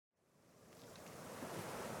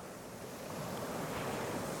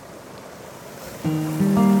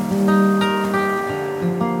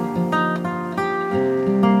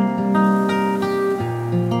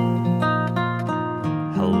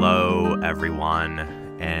everyone,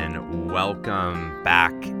 and welcome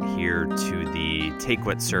back here to the Take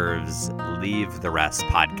What Serves, Leave the Rest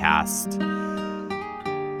podcast.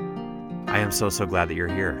 I am so glad that you're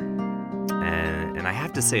here. And I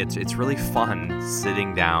have to say, it's really fun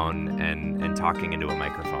sitting down and talking into a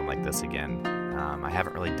microphone like this again. I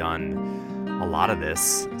haven't really done a lot of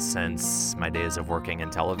this since my days of working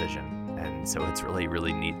in television. And so it's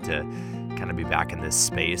really neat to kind of be back in this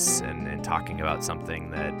space and talking about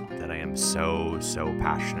something that I am so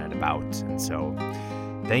passionate about. And so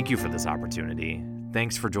thank you for this opportunity.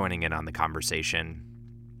 Thanks for joining in on the conversation.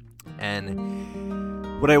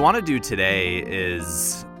 And what I want to do today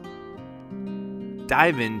is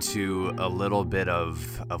dive into a little bit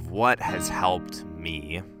of what has helped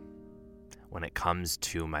me when it comes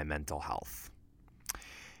to my mental health.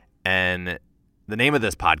 And the name of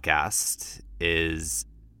this podcast is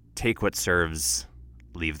Take What Serves,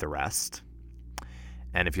 Leave the Rest.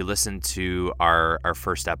 And if you listen to our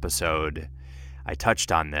first episode, I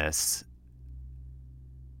touched on this.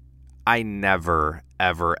 I never,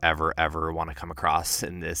 ever want to come across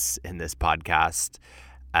in this podcast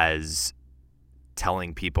as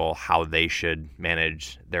telling people how they should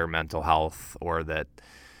manage their mental health, or that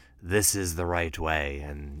this is the right way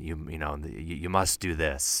and you must do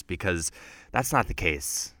this, because that's not the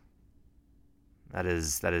case. That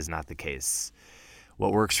is not the case.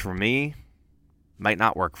 What works for me might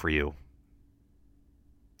not work for you.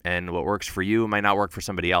 And what works for you might not work for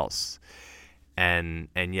somebody else. And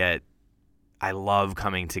yet I love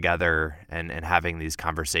coming together and having these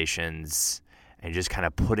conversations and just kind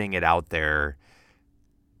of putting it out there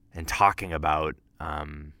and talking about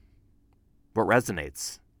what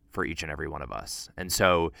resonates for each and every one of us. And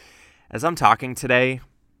so as I'm talking today,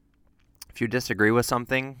 if you disagree with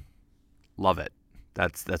something, love it.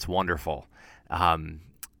 That's wonderful.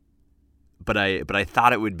 But I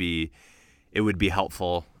thought it would be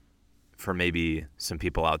helpful for maybe some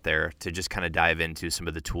people out there to just kind of dive into some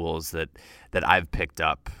of the tools that I've picked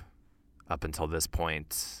up until this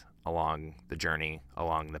point along the journey,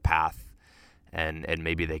 along the path, and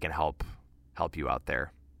maybe they can help you out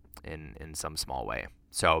there in some small way.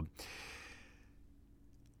 So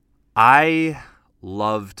I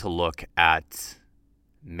love to look at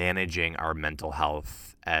managing our mental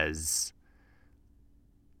health as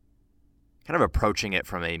kind of approaching it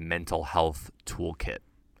from a mental health toolkit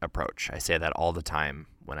approach. I say that all the time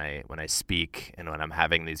when I speak and when I'm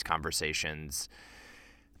having these conversations.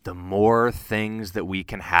 The more things that we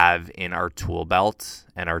can have in our tool belt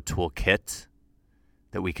and our toolkit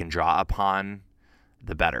that we can draw upon,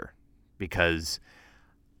 the better. Because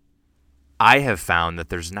I have found that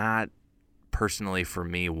there's not, personally for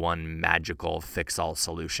me, one magical fix-all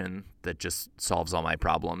solution that just solves all my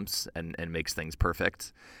problems and makes things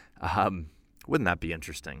perfect. Wouldn't that be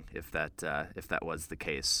interesting if that was the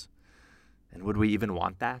case? And would we even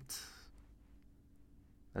want that?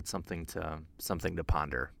 That's something to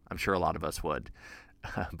ponder. I'm sure a lot of us would,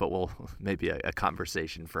 but we'll maybe a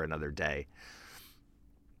conversation for another day.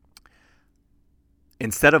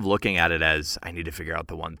 Instead of looking at it as I need to figure out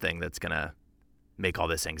the one thing that's gonna make all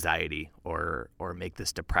this anxiety or make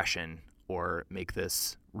this depression or make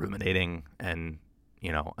this ruminating and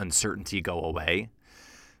uncertainty go away,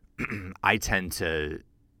 I tend to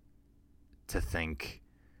think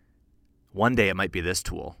one day it might be this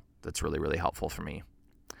tool that's really helpful for me,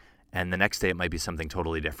 and the next day it might be something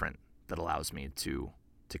totally different that allows me to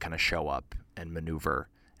kind of show up and maneuver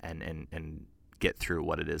and get through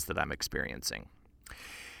what it is that I'm experiencing.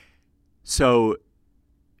 So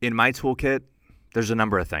in my toolkit, there's a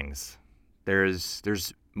number of things.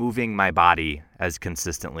 There's moving my body as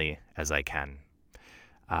consistently as I can.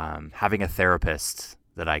 Having a therapist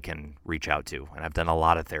that I can reach out to, and I've done a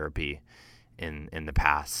lot of therapy in the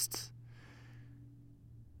past.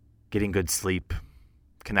 Getting good sleep,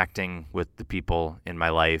 connecting with the people in my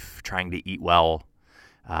life, trying to eat well,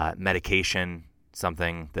 medication,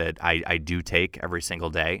 something that I do take every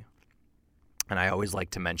single day. And I always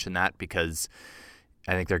like to mention that because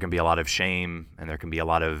I think there can be a lot of shame and there can be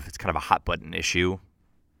it's kind of a hot button issue,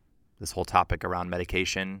 this whole topic around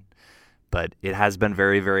medication, but it has been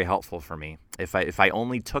very helpful for me. If I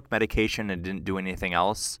only took medication and didn't do anything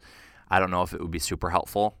else, I don't know if it would be super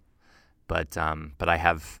helpful, but I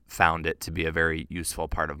have found it to be a very useful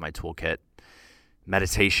part of my toolkit.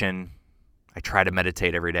 Meditation, I try to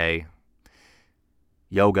meditate every day.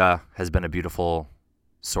 Yoga has been a beautiful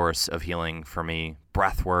source of healing for me.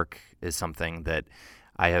 Breath work is something that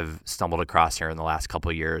I have stumbled across here in the last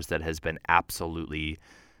couple of years that has been absolutely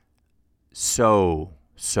so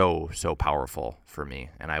powerful for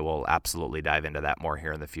me. And I will absolutely dive into that more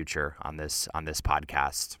here in the future on this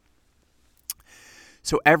podcast.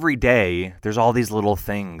 So every day, there's all these little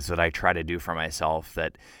things that I try to do for myself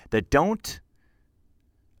that don't,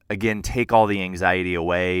 again, take all the anxiety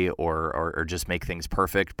away or just make things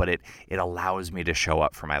perfect, but it allows me to show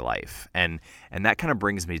up for my life. And that kind of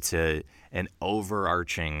brings me to an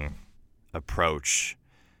overarching approach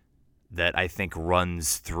that I think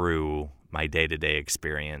runs through my day-to-day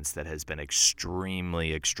experience that has been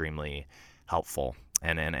extremely, extremely helpful.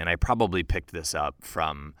 And I probably picked this up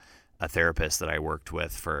from a therapist that I worked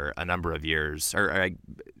with for a number of years,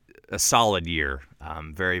 a solid year,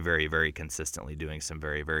 very, very, very consistently doing some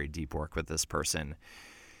very, very deep work with this person.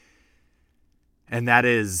 And that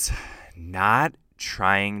is not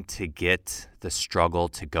trying to get the struggle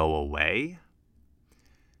to go away,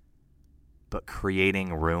 but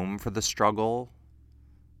creating room for the struggle,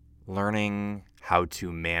 learning how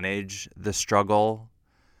to manage the struggle,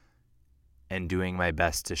 and doing my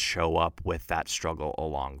best to show up with that struggle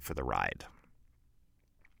along for the ride.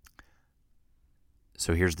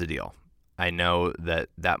 So here's the deal. I know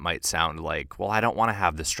that might sound like, well, I don't want to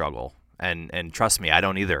have the struggle. And trust me, I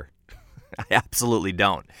don't either. I absolutely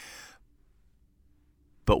don't.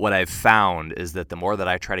 But what I've found is that the more that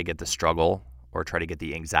I try to get the struggle or try to get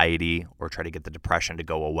the anxiety or try to get the depression to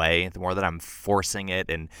go away, the more that I'm forcing it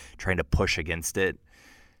and trying to push against it,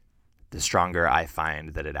 the stronger I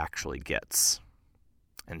find that it actually gets.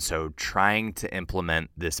 And so trying to implement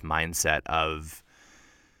this mindset of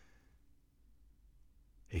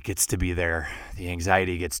it gets to be there, the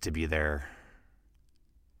anxiety gets to be there,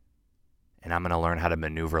 and I'm going to learn how to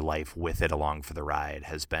maneuver life with it along for the ride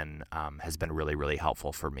has been really, really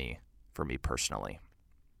helpful for me personally.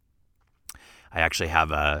 I actually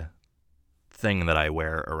have a thing that I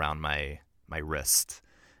wear around my wrist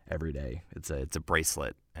every day. It's a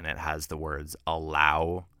bracelet, and it has the words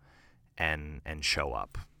allow and show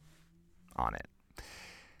up on it.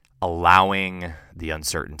 Allowing the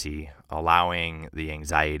uncertainty, allowing the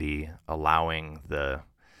anxiety, allowing the,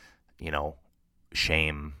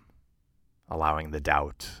 shame, allowing the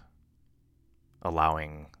doubt,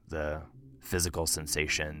 allowing the physical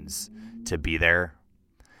sensations to be there,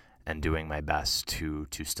 and doing my best to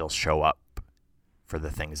still show up for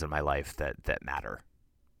the things in my life that matter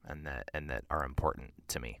and that are important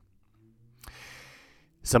to me.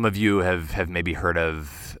 Some of you have maybe heard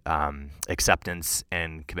of acceptance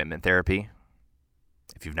and commitment therapy.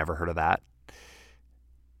 If you've never heard of that,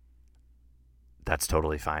 that's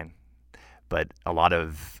totally fine. But a lot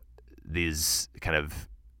of these kind of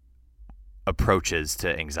approaches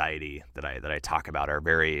to anxiety that I talk about are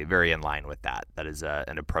very, very in line with that. That is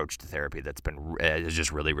an approach to therapy that's has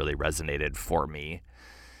just really, really resonated for me.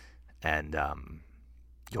 And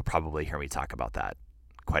you'll probably hear me talk about that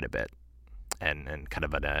quite a bit. And kind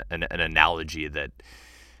of an analogy that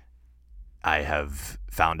I have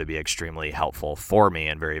found to be extremely helpful for me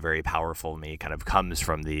and very, very powerful to me kind of comes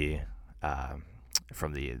from the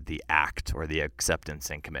ACT or the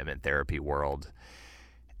acceptance and commitment therapy world.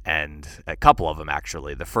 And a couple of them,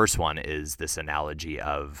 actually. The first one is this analogy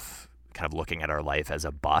of kind of looking at our life as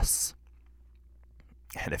a bus.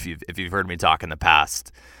 And if you've heard me talk in the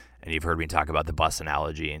past, and you've heard me talk about the bus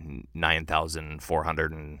analogy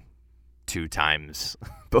 9,402 times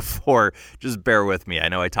before, just bear with me. I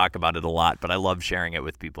know I talk about it a lot, but I love sharing it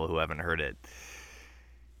with people who haven't heard it.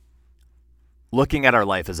 Looking at our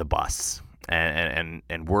life as a bus, and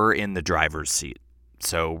we're in the driver's seat.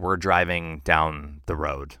 So we're driving down the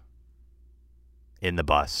road in the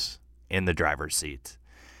bus, in the driver's seat.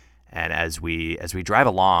 And as we drive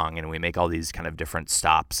along and we make all these kind of different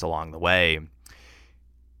stops along the way,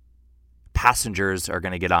 passengers are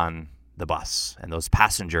going to get on the bus, and those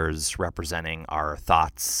passengers representing our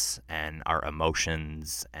thoughts and our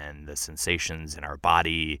emotions and the sensations in our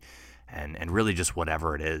body and really just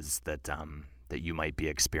whatever it is that you might be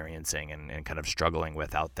experiencing and kind of struggling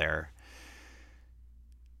with out there.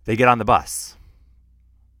 They get on the bus,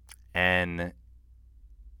 and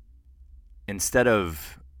instead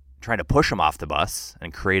of trying to push them off the bus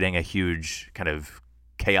and creating a huge kind of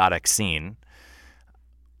chaotic scene,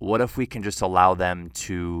 what if we can just allow them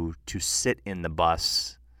to sit in the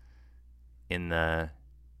bus in the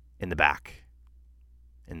back,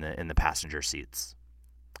 in the passenger seats,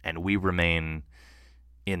 and we remain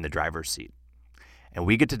in the driver's seat, and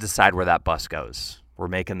we get to decide where that bus goes. We're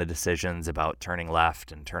making the decisions about turning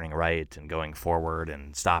left and turning right and going forward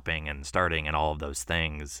and stopping and starting and all of those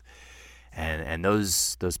things. And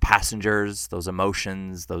those passengers, those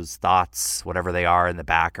emotions, those thoughts, whatever they are in the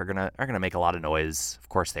back are gonna make a lot of noise. Of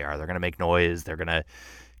course they are. They're gonna make noise. They're gonna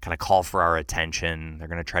kind of call for our attention. They're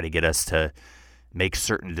gonna try to get us to make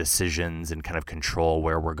certain decisions and kind of control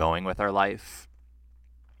where we're going with our life.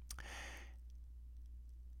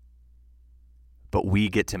 but we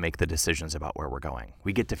get to make the decisions about where we're going.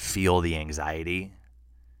 We get to feel the anxiety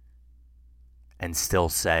and still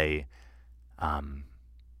say, I'm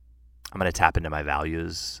going to tap into my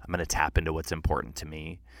values. I'm going to tap into what's important to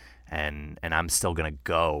me. And I'm still going to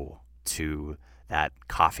go to that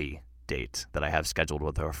coffee date that I have scheduled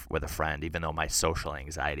with a friend, even though my social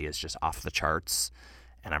anxiety is just off the charts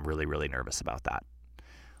and I'm really, really nervous about that.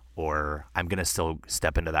 Or I'm going to still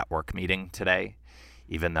step into that work meeting today,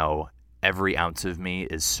 even though every ounce of me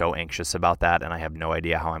is so anxious about that and I have no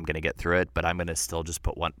idea how I'm going to get through it, but I'm going to still just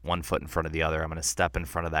put one foot in front of the other. I'm going to step in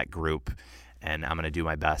front of that group and I'm going to do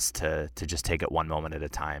my best to just take it one moment at a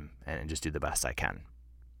time and just do the best I can.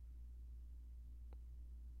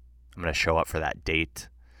 I'm going to show up for that date.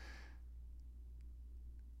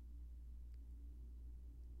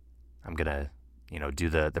 I'm going to, do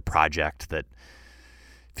the project that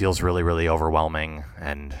feels really, really overwhelming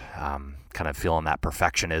and kind of feeling that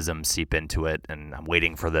perfectionism seep into it. And I'm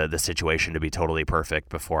waiting for the situation to be totally perfect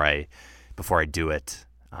before I do it.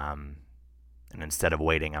 And instead of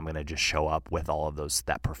waiting, I'm going to just show up with all of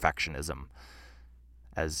that perfectionism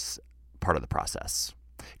as part of the process.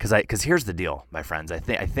 Because here's the deal, my friends. I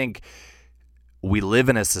think we live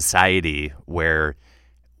in a society where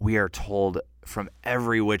we are told from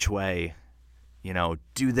every which way,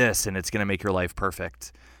 do this and it's going to make your life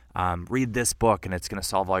perfect. Read this book and it's going to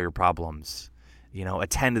solve all your problems.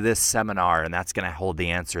 Attend this seminar and that's going to hold the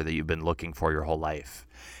answer that you've been looking for your whole life.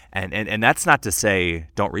 And that's not to say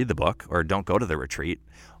don't read the book or don't go to the retreat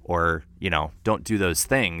or, don't do those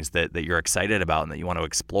things that you're excited about and that you want to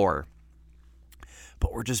explore.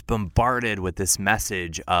 But we're just bombarded with this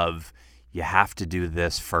message of you have to do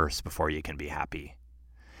this first before you can be happy.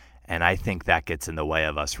 And I think that gets in the way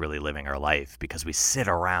of us really living our life because we sit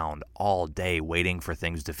around all day waiting for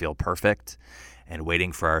things to feel perfect and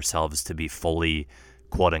waiting for ourselves to be fully,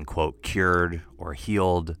 quote unquote, cured or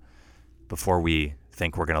healed before we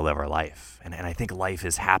think we're going to live our life. And I think life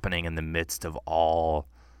is happening in the midst of all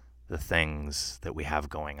the things that we have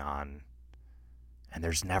going on. And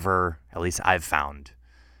there's never, at least I've found,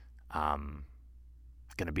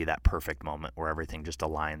 going to be that perfect moment where everything just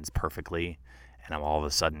aligns perfectly and I'm all of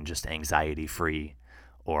a sudden just anxiety free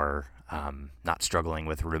or not struggling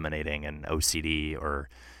with ruminating and OCD or,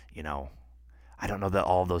 I don't know that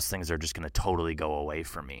all of those things are just going to totally go away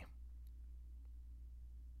from me.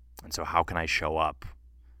 And so how can I show up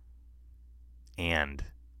and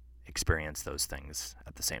experience those things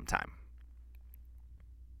at the same time?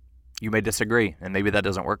 You may disagree, and maybe that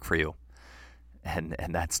doesn't work for you. And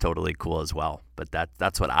that's totally cool as well. But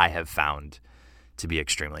that's what I have found to be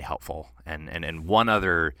extremely helpful. And one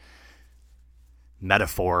other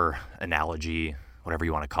metaphor, analogy, whatever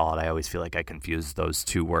you want to call it, I always feel like I confuse those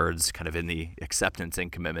two words kind of in the acceptance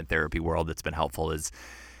and commitment therapy world that's been helpful is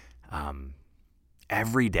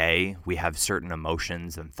every day we have certain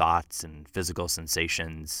emotions and thoughts and physical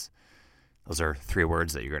sensations. Those are three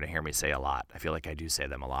words that you're going to hear me say a lot. I feel like I do say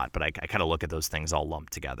them a lot, but I kind of look at those things all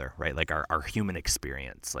lumped together, right? Like our human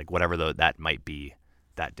experience, like whatever that might be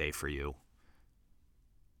that day for you.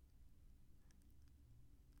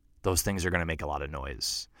 Those things are going to make a lot of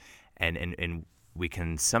noise. And we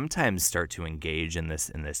can sometimes start to engage in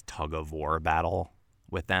this tug of war battle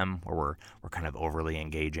with them where we're kind of overly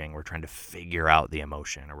engaging. We're trying to figure out the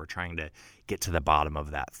emotion or we're trying to get to the bottom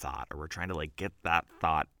of that thought or we're trying to get that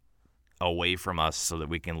thought away from us so that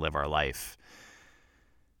we can live our life.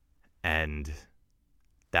 And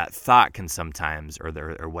that thought can sometimes,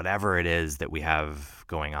 or whatever it is that we have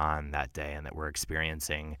going on that day and that we're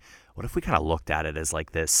experiencing, what if we kind of looked at it as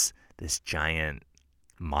like this giant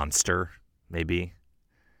monster, maybe,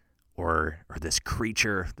 or this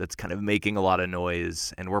creature that's kind of making a lot of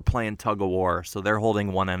noise, and we're playing tug of war. So they're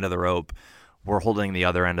holding one end of the rope, we're holding the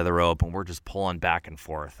other end of the rope, and we're just pulling back and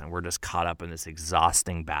forth, and we're just caught up in this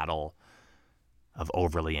exhausting battle of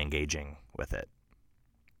overly engaging with it.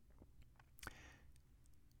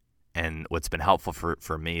 And what's been helpful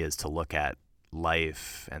for me is to look at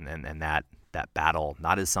life and that battle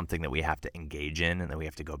not as something that we have to engage in and that we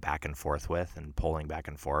have to go back and forth with and pulling back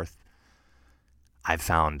and forth. I've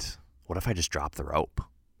found, what if I just drop the rope?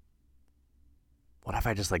 What if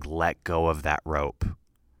I just let go of that rope?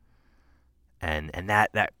 And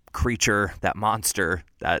that creature, that monster,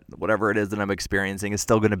 that whatever it is that I'm experiencing is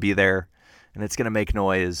still going to be there and it's going to make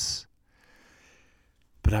noise.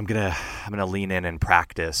 But I'm going to lean in and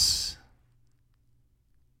practice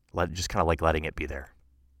just kind of letting it be there.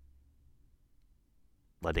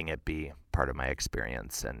 Letting it be part of my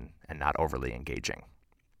experience and not overly engaging.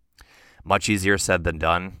 Much easier said than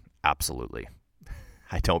done, absolutely.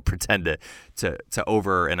 I don't pretend to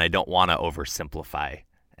over, and I don't want to oversimplify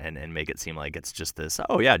and make it seem like it's just this,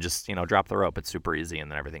 oh yeah, just, drop the rope. It's super easy and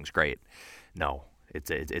then everything's great. No, it's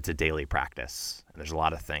a daily practice. And there's a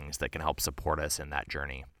lot of things that can help support us in that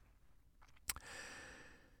journey.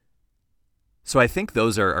 So I think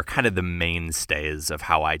those are kind of the mainstays of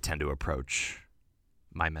how I tend to approach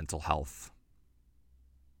my mental health.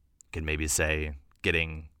 You can maybe say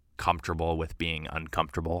getting comfortable with being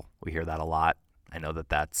uncomfortable. We hear that a lot. I know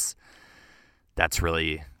that's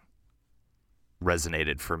really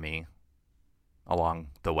resonated for me along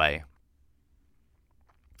the way.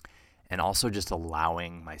 And also just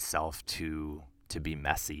allowing myself to be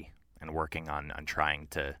messy and working on trying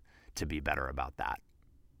to be better about that.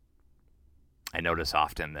 I notice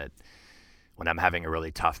often that when I'm having a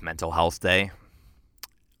really tough mental health day,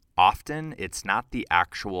 often it's not the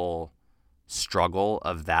actual struggle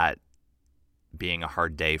of that being a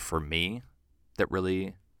hard day for me that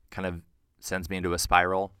really kind of sends me into a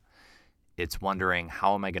spiral. It's wondering,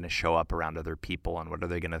 how am I going to show up around other people and what are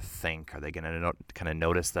they going to think? Are they going to kind of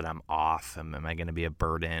notice that I'm off? Am I going to be a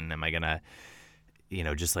burden? Am I going to,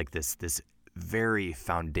 just like this very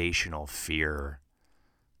foundational fear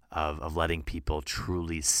of letting people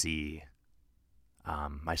truly see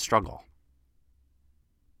my struggle.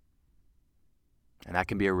 And that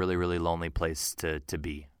can be a really, really lonely place to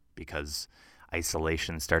be, because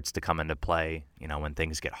isolation starts to come into play. When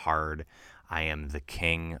things get hard, I am the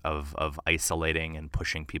king of isolating and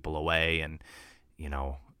pushing people away and,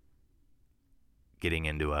 getting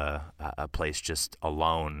into a place just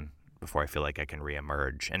alone before I feel like I can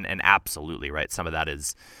reemerge. And absolutely, right, some of that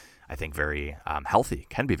is, I think, very healthy,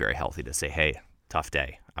 can be very healthy to say, hey, tough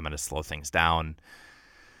day. I'm going to slow things down.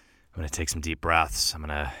 I'm going to take some deep breaths. I'm going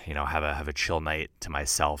to, have a chill night to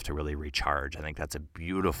myself to really recharge. I think that's a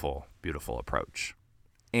beautiful, beautiful approach.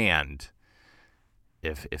 And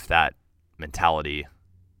if that mentality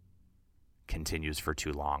continues for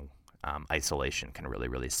too long, isolation can really,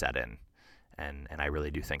 really set in. And I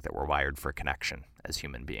really do think that we're wired for connection as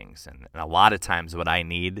human beings. And a lot of times what I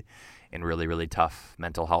need in really, really tough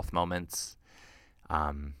mental health moments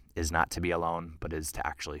is not to be alone, but is to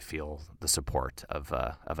actually feel the support of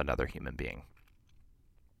another human being.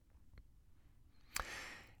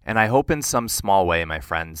 And I hope in some small way, my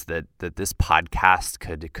friends, that this podcast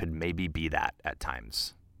could maybe be that at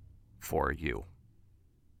times for you.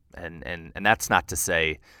 And that's not to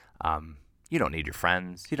say you don't need your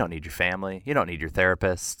friends, you don't need your family, you don't need your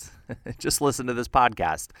therapist. Just listen to this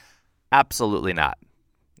podcast. Absolutely not.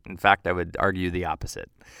 In fact, I would argue the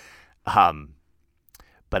opposite.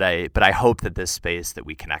 But I hope that this space that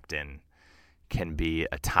we connect in can be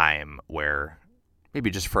a time where maybe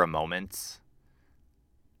just for a moment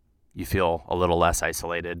you feel a little less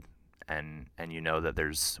isolated, and you know that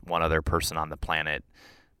there's one other person on the planet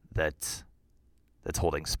that's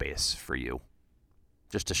holding space for you,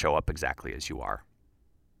 just to show up exactly as you are.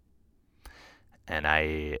 And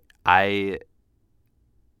I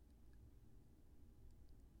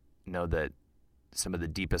know that some of the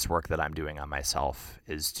deepest work that I'm doing on myself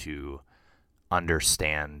is to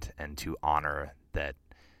understand and to honor that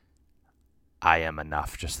I am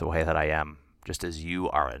enough just the way that I am, just as you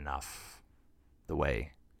are enough the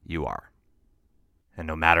way you are. And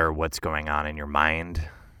no matter what's going on in your mind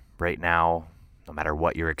right now, no matter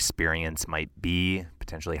what your experience might be,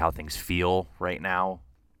 potentially how things feel right now,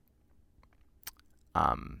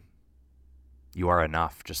 you are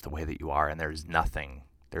enough just the way that you are, and there is nothing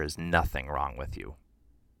wrong with you.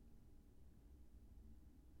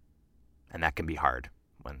 And that can be hard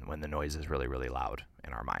when the noise is really, really loud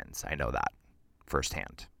in our minds. I know that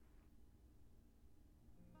firsthand.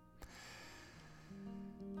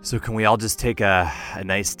 So can we all just take a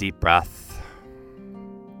nice deep breath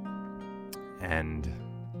and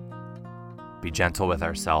be gentle with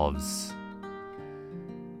ourselves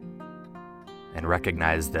and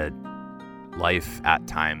recognize that life at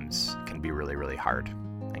times can be really, really hard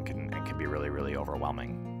and can be really, really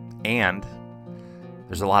overwhelming. And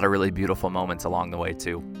there's a lot of really beautiful moments along the way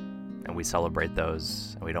too, and we celebrate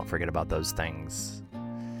those and we don't forget about those things.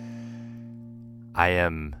 I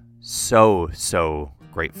am so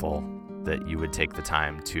grateful that you would take the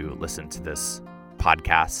time to listen to this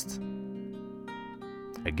podcast.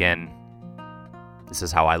 Again, this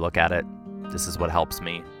is how I look at it. This is what helps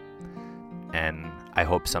me. And I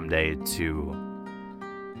hope someday to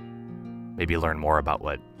maybe learn more about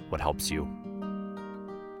what helps you.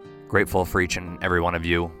 Grateful for each and every one of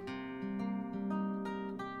you.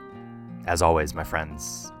 As always, my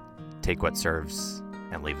friends, take what serves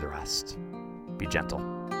and leave the rest. Be gentle.